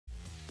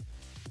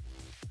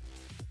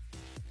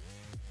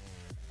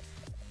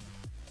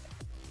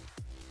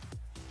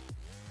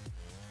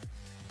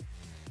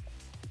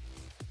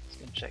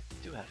check.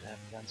 We do have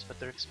guns, but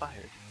they're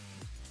expired.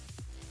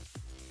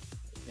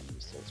 We can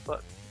use those,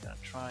 but we're gonna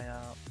try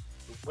out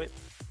the whip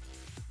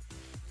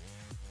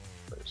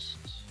first.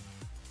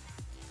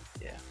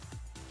 Yeah.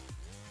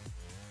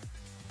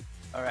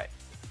 Alright.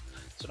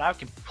 So now I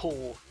can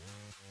pull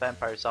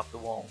vampires off the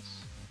walls.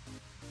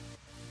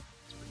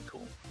 It's pretty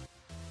cool.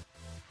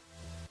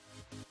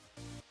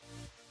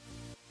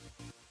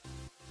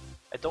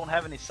 I don't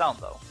have any sound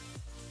though.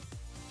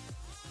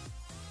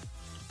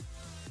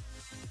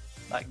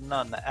 Like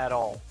none at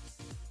all.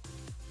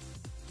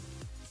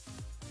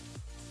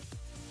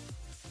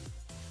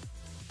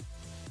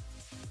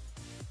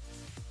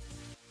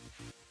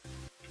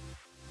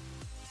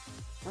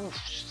 Oof,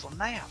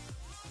 snap!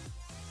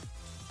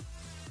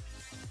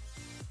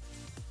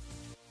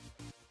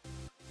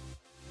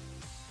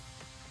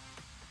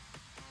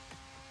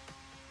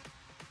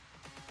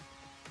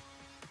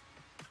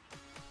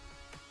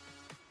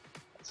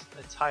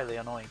 It's highly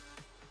annoying.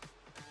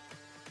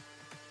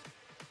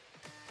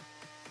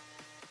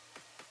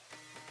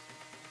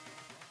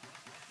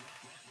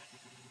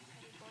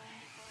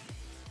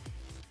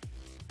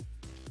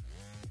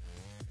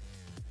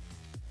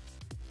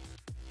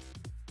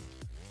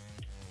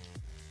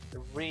 I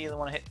really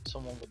want to hit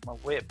someone with my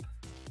whip.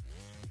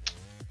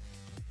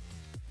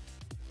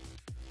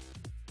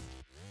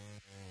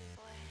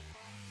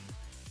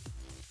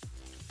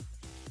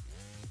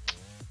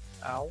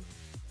 Ow.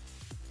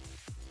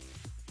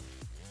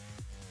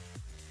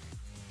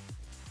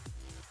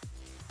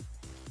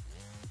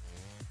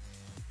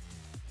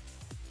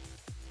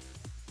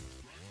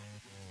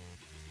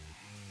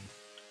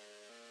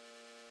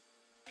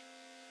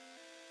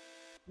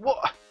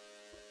 What?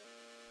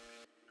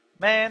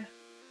 Man,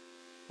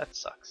 that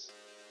sucks.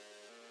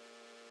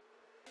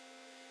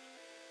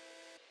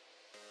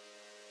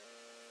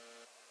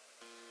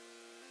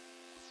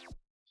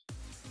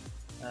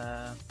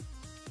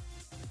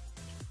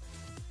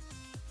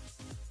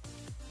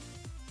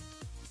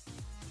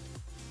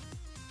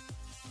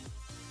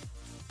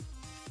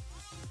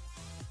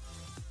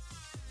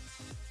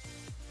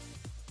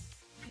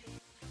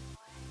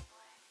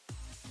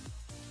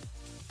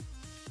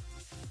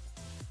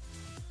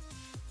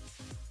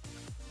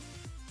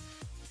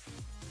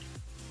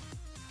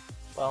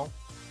 Well,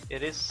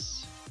 it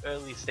is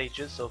early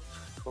stages of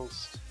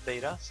closed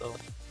beta, so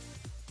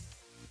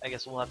I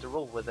guess we'll have to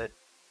roll with it,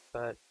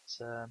 but it's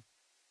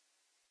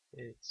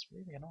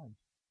really annoying.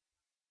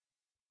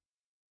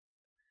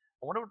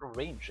 I wonder what the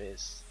range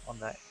is on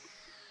that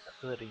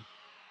ability.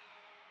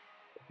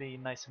 It'd be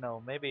nice to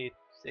know. Maybe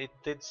it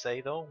did say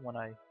though when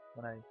I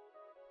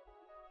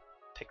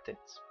picked it.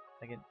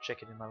 I can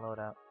check it in my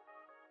loadout.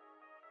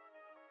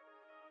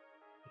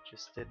 It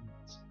just didn't.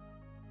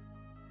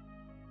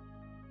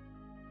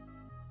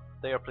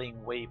 They are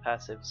playing way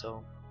passive,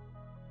 so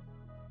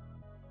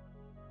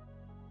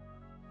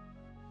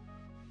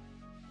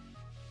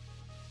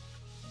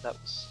that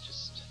was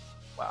just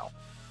wow.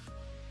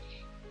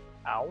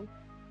 Ow.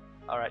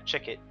 Alright,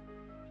 check it.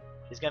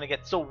 He's gonna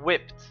get so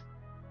whipped.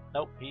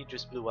 Nope, he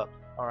just blew up.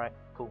 Alright,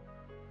 cool.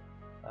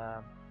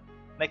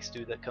 Next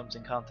dude that comes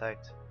in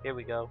contact. Here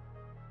we go.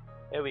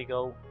 Here we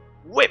go.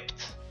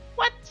 Whipped!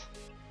 What?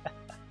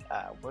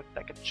 Worked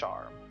like a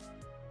charm.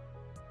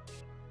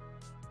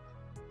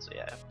 So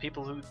yeah,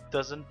 people who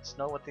doesn't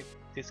know what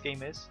this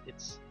game is,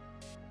 it's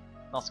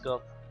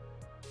Nosgoth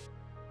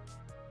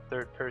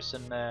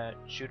third-person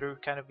shooter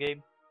kind of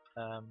game,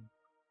 where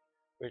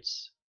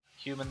it's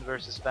human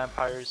versus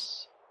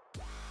vampires.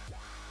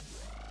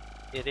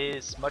 It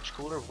is much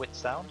cooler with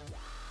sound,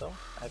 though,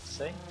 I have to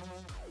say.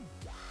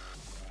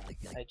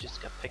 I just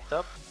got picked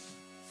up.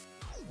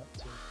 It's not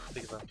too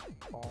big of a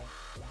fall.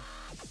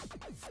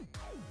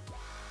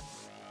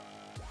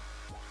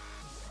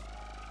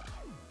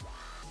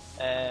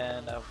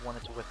 And I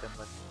wanted to whip him,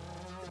 but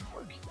it didn't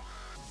work.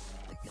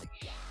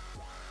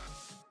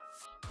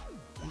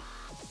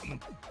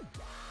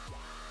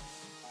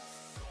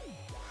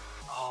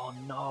 Oh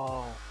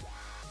no!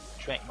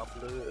 Drank my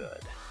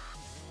blood.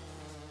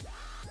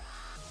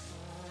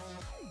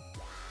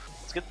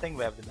 It's a good thing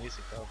we have the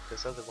music though,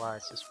 because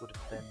otherwise this would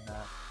have been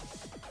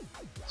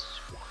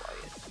super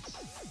quiet.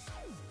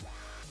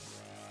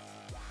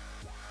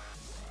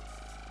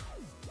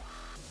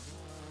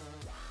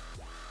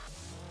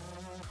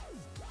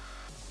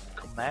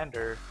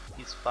 Commander,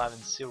 he's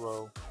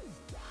 5-0.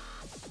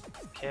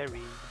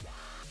 Carry.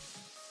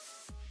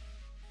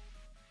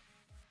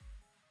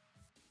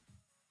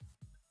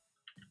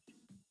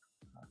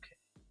 Okay.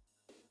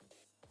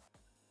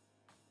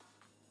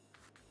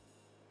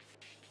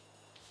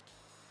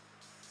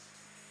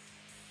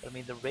 I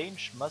mean, the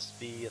range must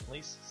be at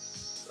least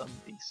some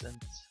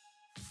decent.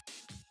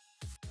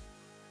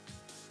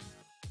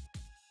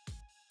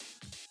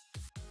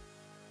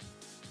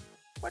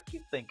 What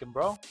you thinking,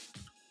 bro?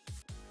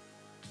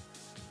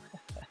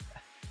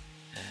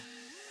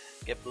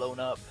 Get blown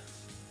up.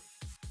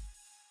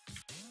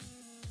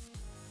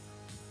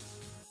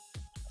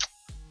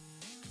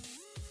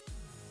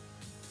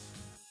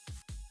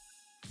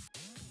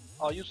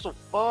 Oh, you so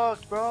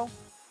fucked, bro.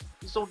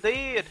 You so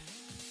dead.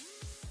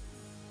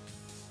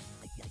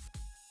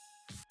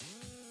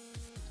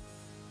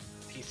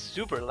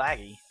 super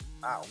laggy.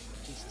 Wow,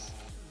 Jesus.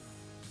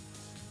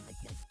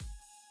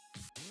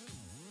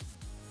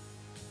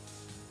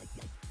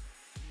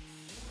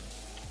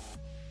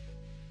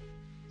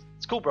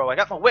 It's cool, bro. I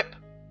got my whip.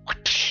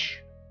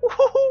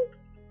 Woohoo!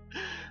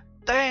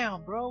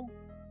 Damn, bro.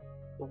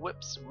 The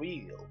whip's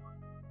real.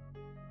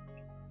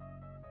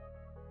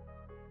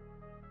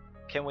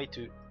 Can't wait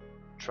to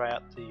try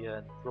out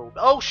the roll.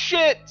 Oh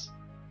shit!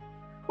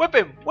 Whip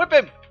him! Whip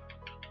him!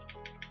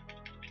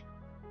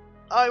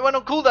 I went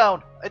on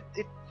cooldown.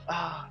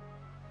 I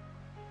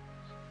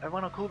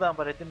went on cooldown,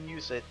 but I didn't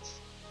use it.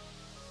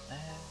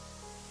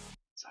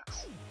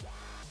 Sucks.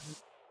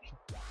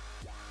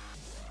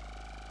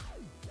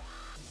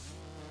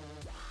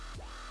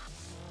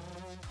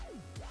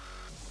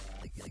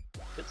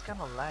 It's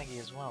kind of laggy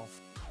as well.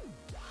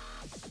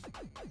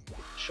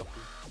 Shocky.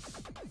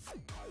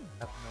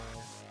 Out of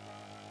nowhere.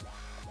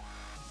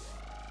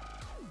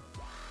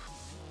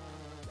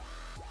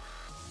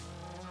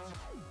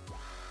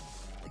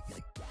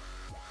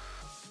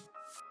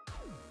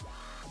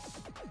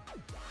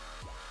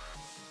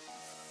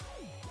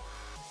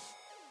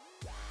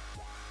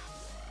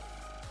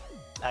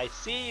 I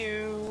see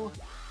you.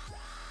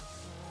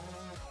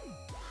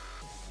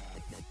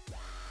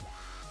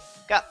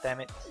 God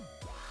damn it.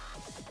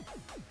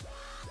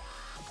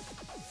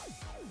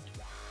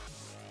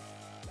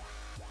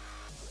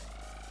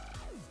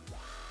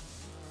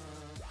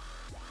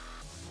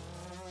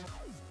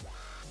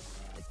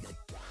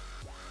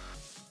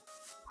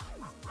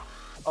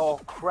 Oh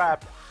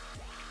crap.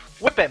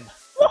 Whip him!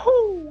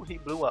 Woohoo! He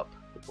blew up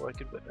before I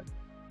could whip him.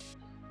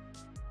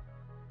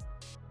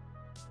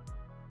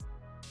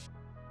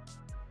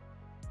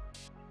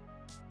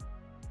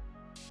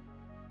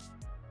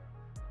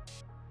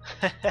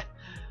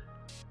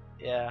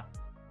 Yeah.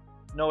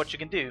 Know what you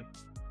can do?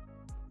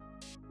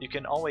 You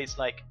can always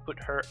like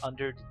put her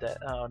under the desk.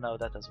 Oh no,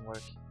 that doesn't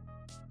work.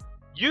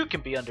 You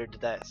can be under the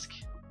desk.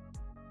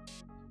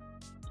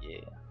 Yeah.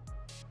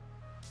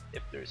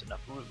 If there's enough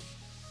room.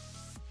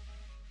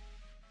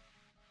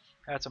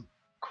 That's some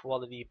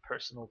quality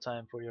personal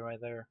time for you right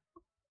there.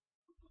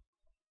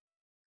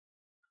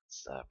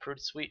 It's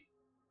pretty sweet.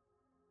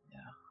 Yeah.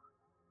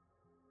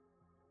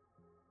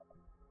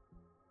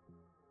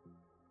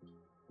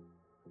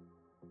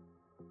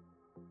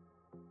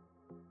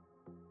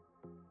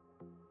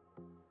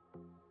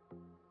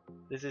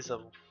 This is a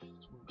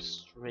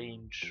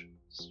strange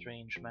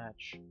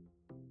match.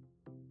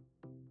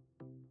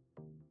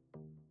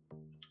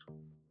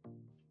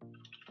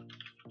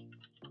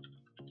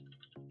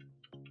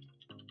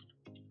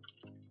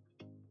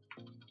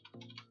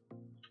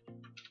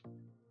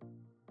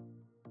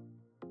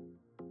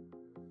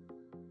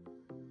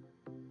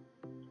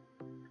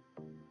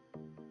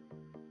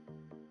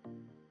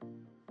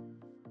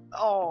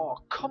 Oh,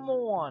 come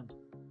on,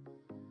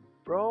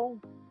 bro.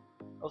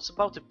 I was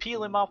about to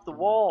peel him off the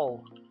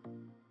wall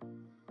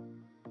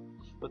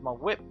with my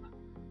whip.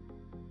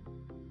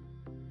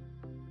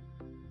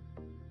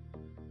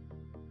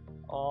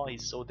 Oh,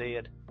 he's so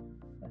dead.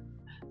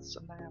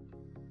 Snap.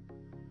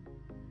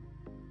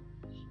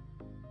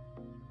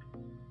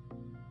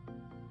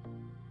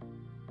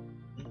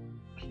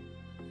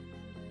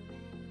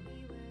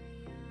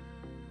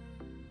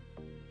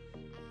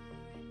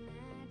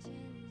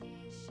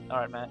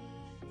 Alright, Matt.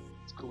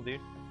 It's cool, dude.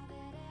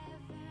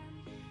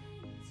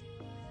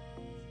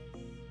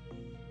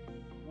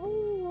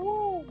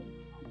 Woo!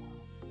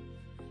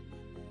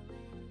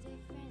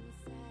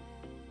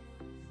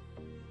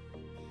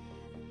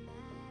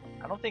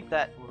 I don't think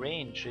that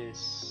range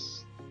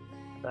is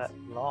that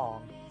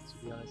long,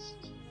 to be honest.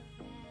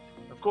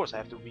 Of course I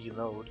have to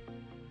reload.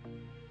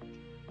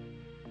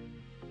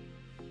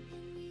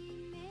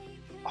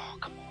 Oh,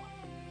 come on.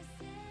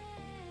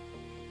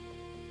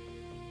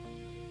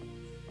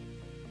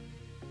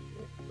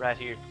 Right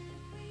here.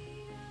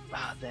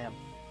 Ah, damn. I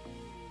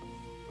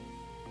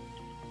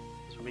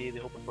was really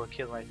hoping for a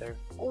kill right there.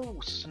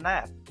 Oh,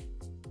 snap.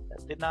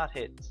 That did not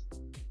hit.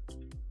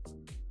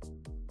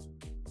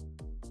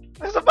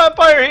 There's a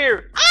vampire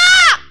here!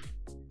 Ah!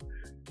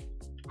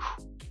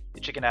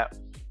 You chicken out.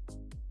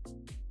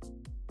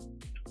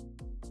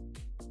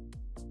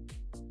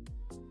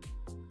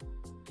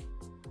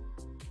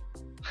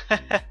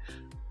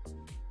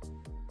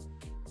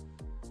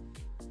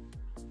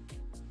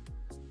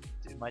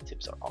 Dude, my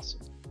tips are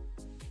awesome.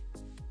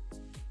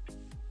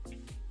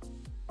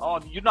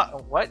 Oh, you're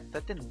not. What?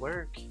 That didn't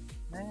work,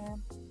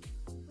 man.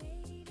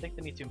 I think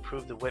they need to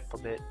improve the whip a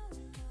bit.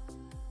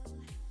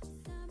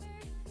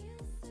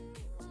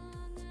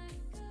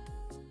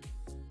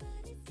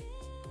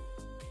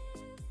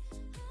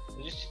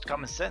 It's just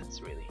common sense,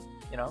 really.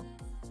 You know.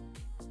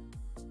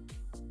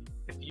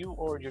 If you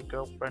or your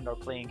girlfriend are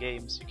playing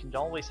games, you can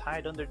always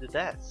hide under the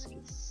desk.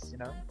 It's, you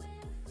know.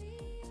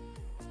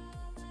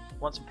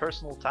 Want some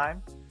personal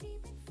time?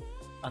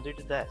 Under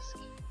the desk.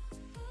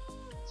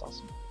 It's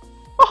awesome.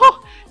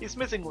 Oh, he's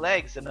missing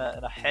legs and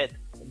a head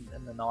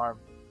and an arm.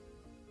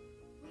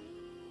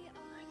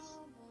 Nice.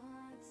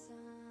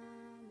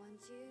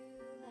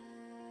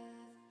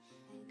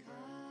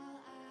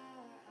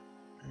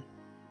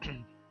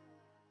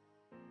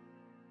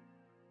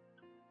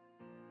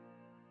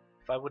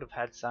 I would have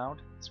had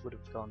sound, this would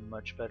have gone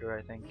much better,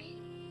 I think.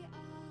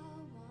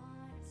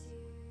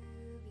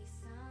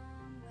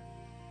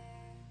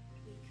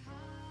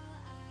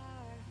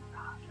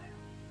 Ah, damn.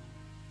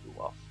 Too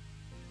off.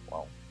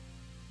 Wow.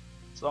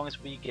 As long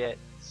as we get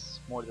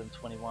more than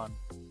 21,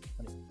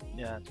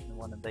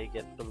 21, and they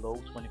get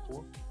below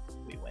 24,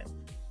 we win.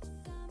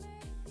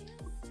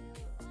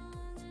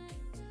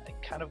 I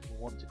kind of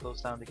want to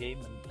close down the game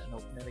and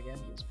open it again,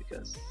 just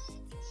because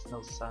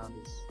no sound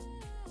is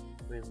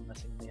really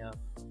messing me up.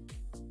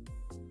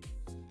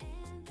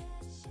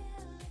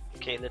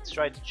 Okay, let's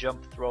try the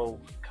jump throw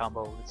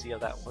combo. Let's see how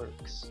that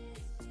works.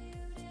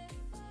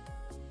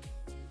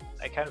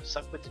 I kind of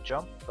suck with the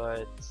jump,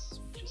 but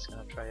I'm just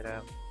gonna try it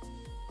out.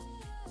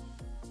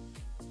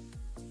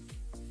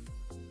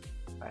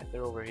 Alright,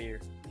 they're over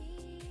here.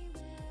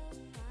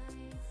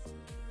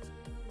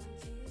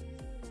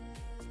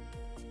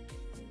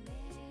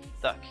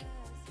 Duck.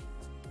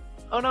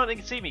 Oh no, they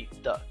can see me.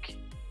 Duck.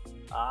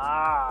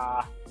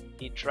 Ah,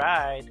 he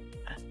tried.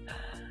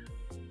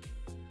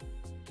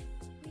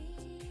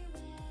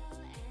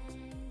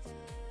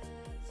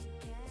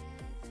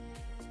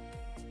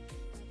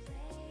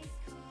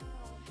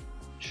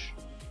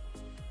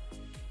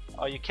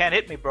 Oh, you can't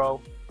hit me, bro.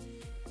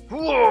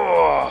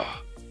 Whoa!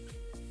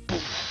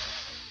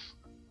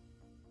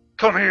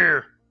 Come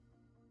here!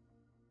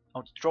 I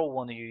want to throw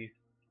one of you.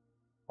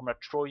 I'm gonna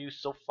throw you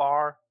so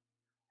far.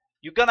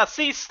 You're gonna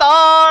see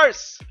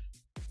stars!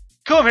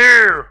 Come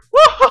here!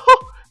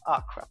 Woohoo! Ah,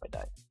 crap, I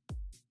died.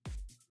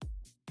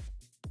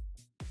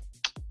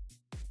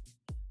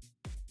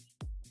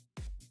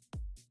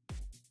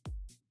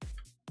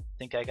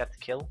 Think I got the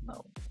kill?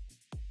 No.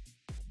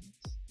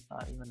 It's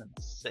not even an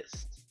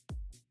assist.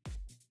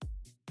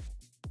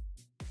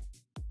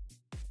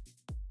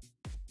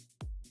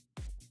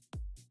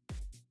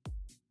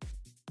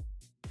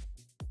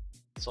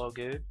 It's all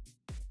good.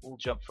 We'll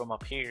jump from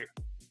up here.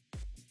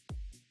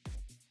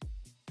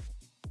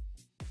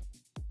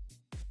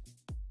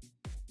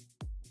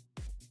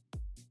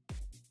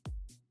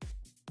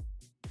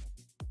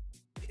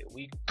 Here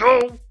we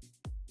go!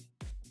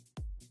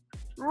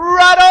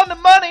 Right on the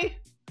money!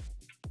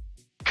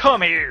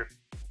 Come here!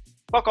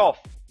 Fuck off!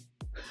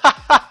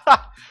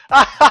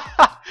 That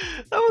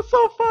was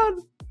so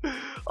fun!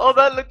 Oh,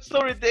 that looked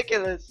so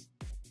ridiculous!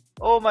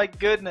 Oh my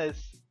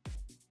goodness!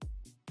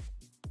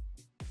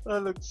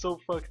 That looked so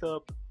fucked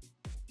up.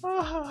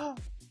 I'm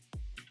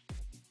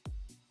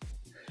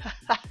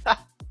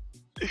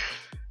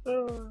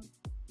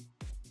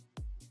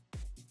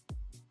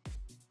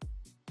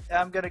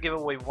gonna give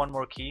away one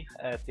more key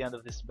at the end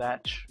of this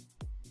match.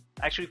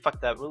 Actually,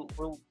 fuck that.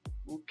 We'll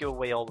give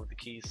away all of the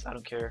keys. I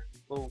don't care.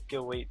 We'll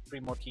give away 3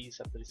 more keys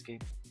after this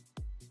game.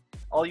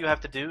 All you have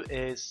to do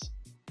is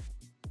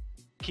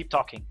keep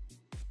talking,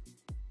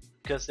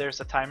 because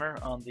there's a timer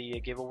on the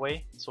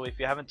giveaway. So if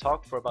you haven't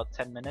talked for about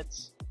 10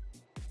 minutes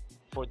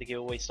before the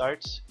giveaway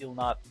starts, you'll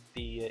not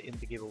be in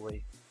the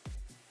giveaway.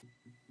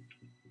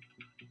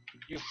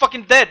 You're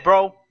fucking dead,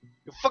 bro!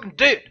 You're fucking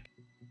dead!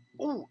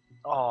 Ooh!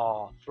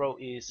 Oh, throw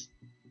is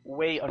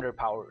way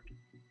underpowered.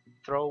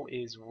 Throw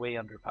is way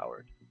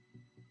underpowered.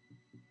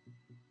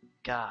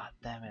 God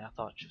damn it, I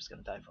thought she was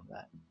gonna die from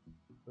that.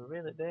 We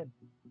really did.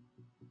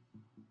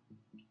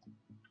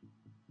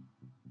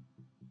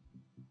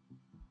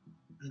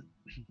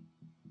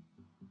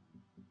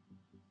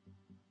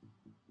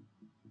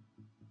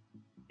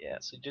 Yeah,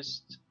 so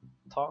just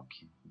talk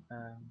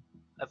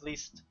at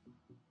least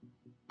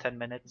 10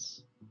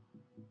 minutes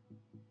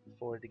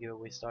before the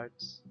giveaway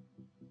starts.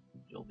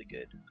 You'll be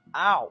good.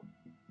 Ow!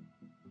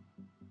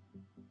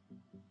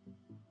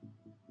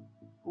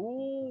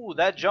 Ooh,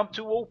 that jump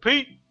to OP!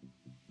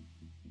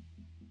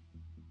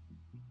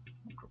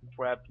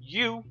 Grab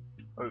you!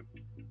 Oh,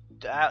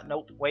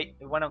 nope, wait,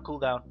 it went on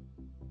cooldown.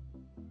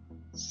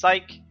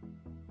 Psych!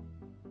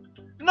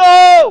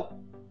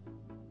 No!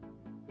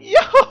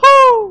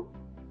 Yo!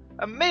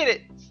 I made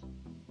it!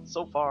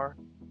 So far,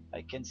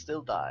 I can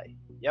still die.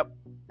 Yep,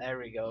 there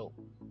we go.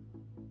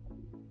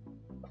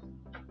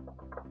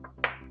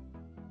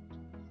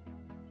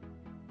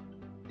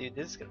 Dude,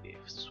 this is gonna be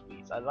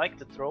sweet. I like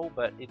the throw,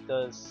 but it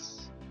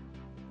does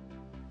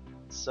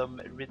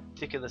some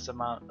ridiculous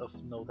amount of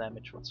no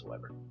damage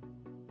whatsoever.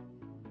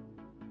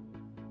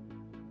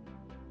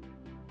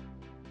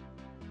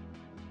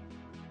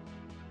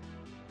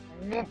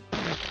 I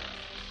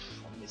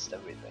missed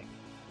everything.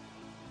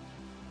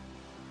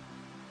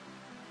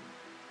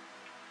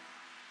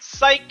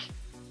 Psych!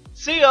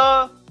 See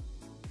ya!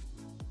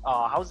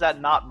 Aw, how's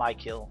that not my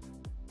kill?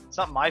 It's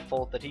not my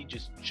fault that he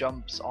just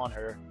jumps on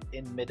her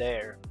in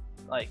midair.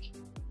 Like,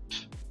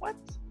 what?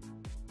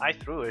 I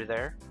threw her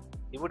there.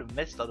 He would have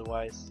missed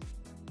otherwise.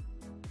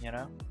 You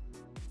know?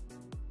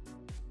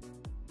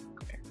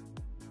 Come here.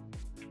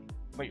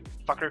 Wait,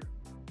 fucker.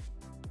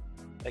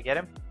 Did I get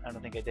him? I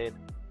don't think I did.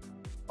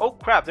 Oh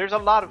crap, there's a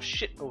lot of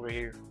shit over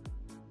here.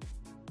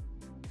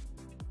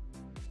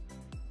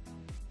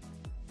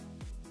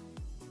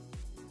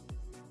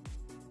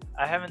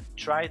 I haven't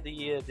tried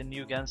the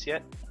new guns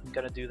yet. I'm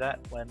gonna do that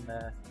when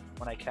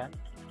I can.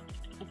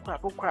 Oh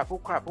crap, oh crap, oh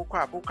crap, oh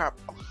crap, oh crap.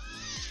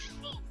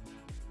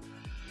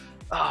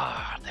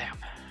 Ah, damn.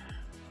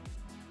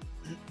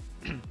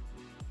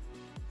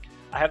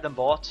 I have them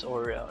bought,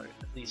 or at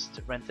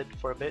least rented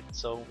for a bit,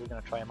 so we're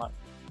gonna try them out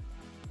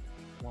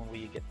when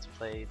we get to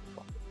play the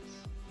Prophets.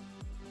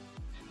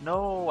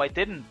 No, I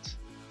didn't!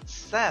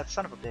 Sad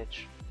son of a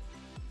bitch.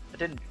 I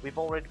didn't. We've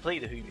already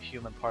played the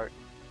human part.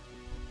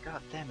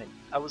 God damn it.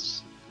 I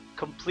was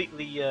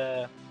completely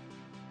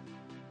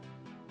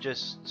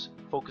just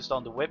focused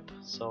on the whip,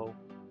 so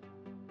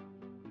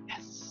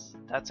yes,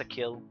 that's a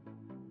kill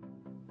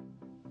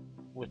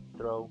with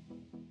throw.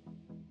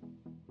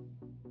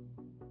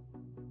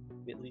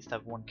 We at least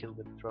have one kill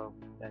with throw,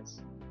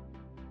 guys.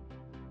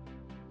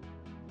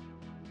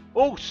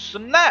 Oh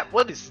snap!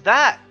 What is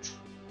that?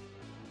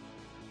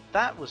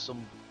 That was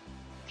some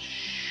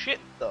shit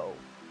though.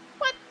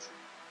 What?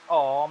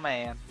 Oh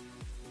man.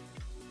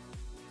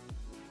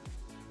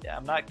 Yeah,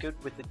 I'm not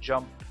good with the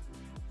jump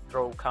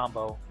throw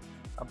combo.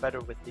 I'm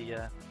better with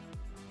the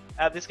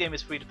this game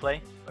is free to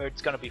play, or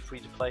it's gonna be free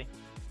to play.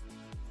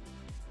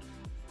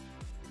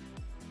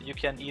 You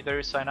can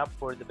either sign up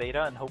for the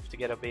beta and hope to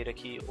get a beta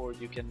key, or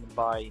you can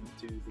buy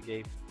into the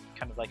game,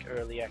 kind of like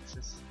early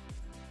access.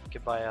 You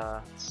can buy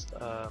a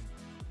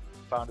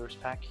founders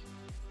pack,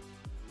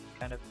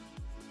 kind of.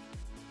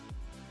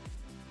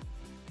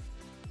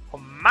 Oh,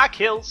 my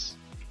kills!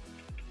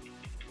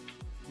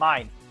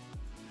 Mine!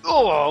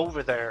 Oh,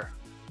 over there!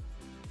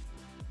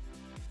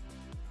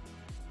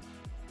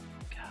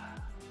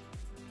 God.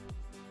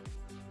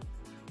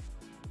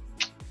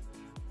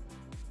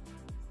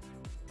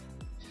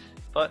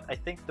 But I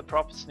think the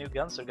Prophet's new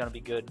guns are gonna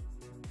be good.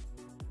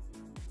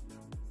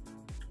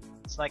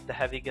 It's like the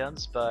heavy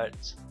guns,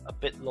 but a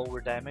bit lower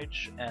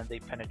damage, and they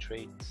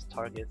penetrate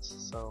targets,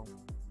 so...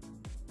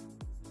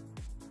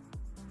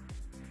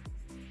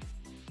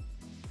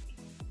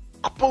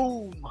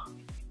 Boom!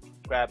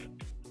 Grab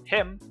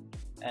him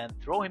and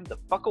throw him the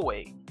fuck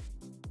away.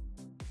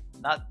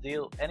 Not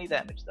deal any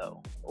damage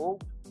though. Oh,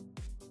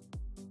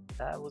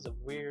 that was a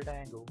weird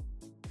angle.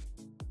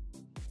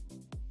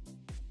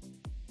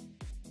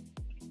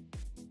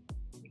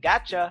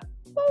 Gotcha!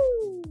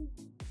 Woo!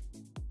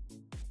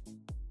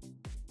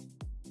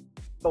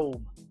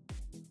 Boom.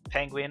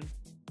 Penguin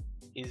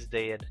is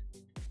dead.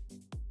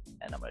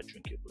 And I'm gonna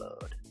drink your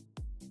blood.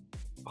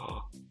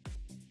 Oh.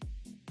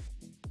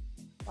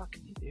 Fuck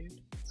me,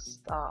 dude.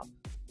 Stop.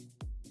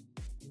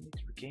 You need to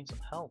regain some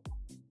health.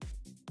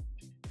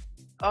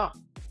 Oh!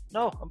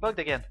 No! I'm bugged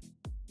again!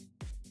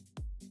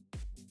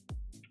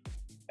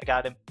 I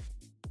got him.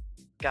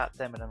 God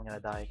damn it, I'm gonna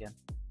die again.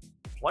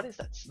 What is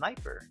that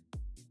sniper?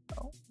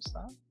 No, it's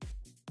not.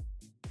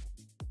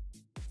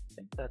 I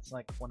think that's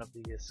like one of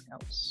the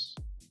scouts.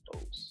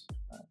 Those.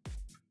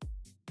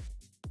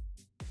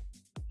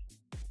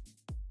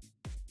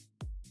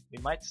 We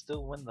might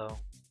still win though.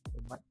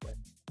 We might win.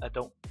 I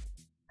don't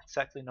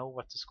exactly know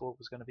what the score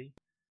was gonna be.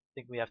 I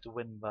think we have to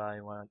win by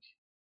like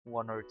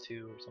 1 or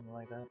 2 or something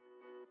like that.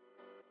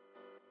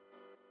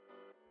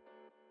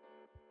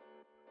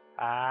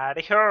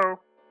 Howdy ho!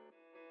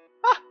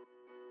 Ah!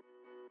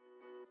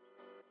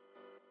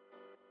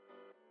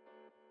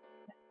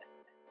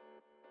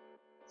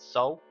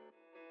 So?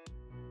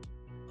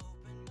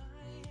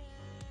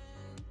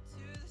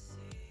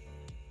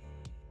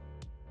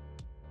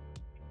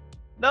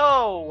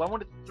 No! I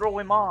wanted to throw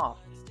him off!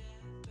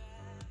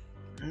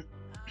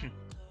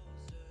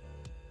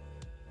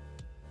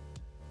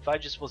 If I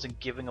just wasn't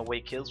giving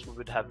away kills, we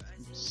would have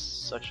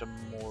such a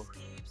more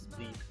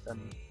lead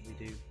than we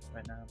do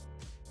right now.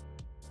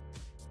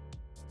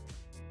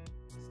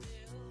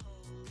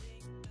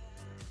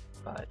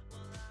 But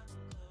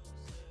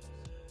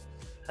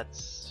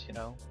that's, you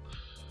know,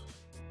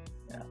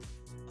 yeah.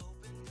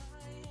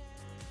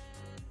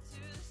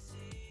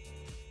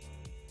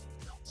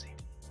 Don't see.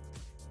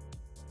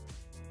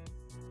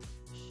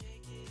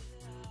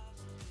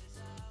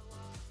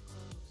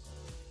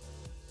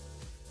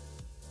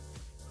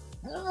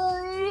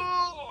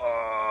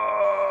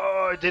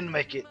 I didn't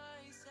make it.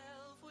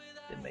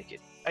 Didn't make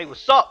it. Hey,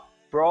 what's up,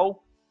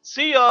 bro?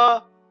 See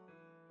ya!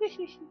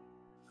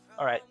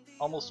 Alright,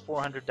 almost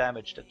 400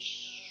 damage.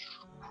 That's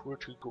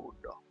pretty good.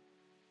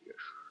 Yes.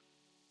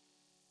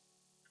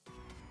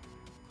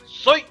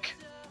 Psych!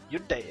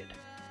 You're dead.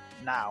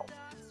 Now.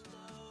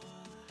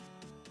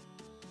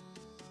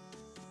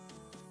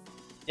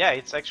 Yeah,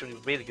 it's actually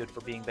really good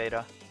for being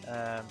beta.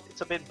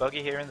 It's a bit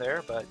buggy here and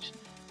there, but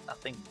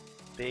nothing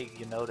big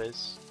you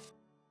notice.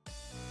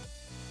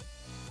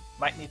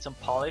 Might need some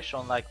polish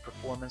on like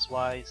performance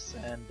wise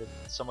and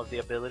some of the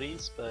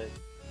abilities, but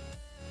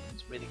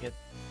it's really good.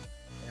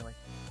 Anyway.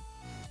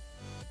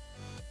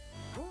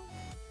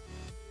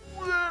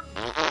 Oh,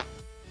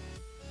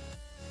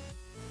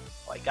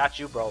 I got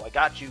you, bro. I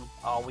got you.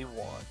 Oh, we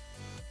won.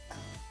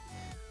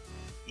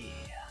 Yeah.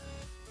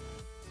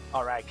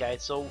 Alright,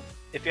 guys. So,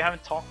 if you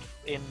haven't talked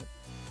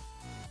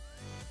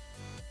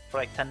for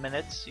like 10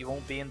 minutes, you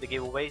won't be in the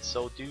giveaway,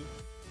 so do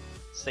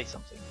say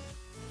something.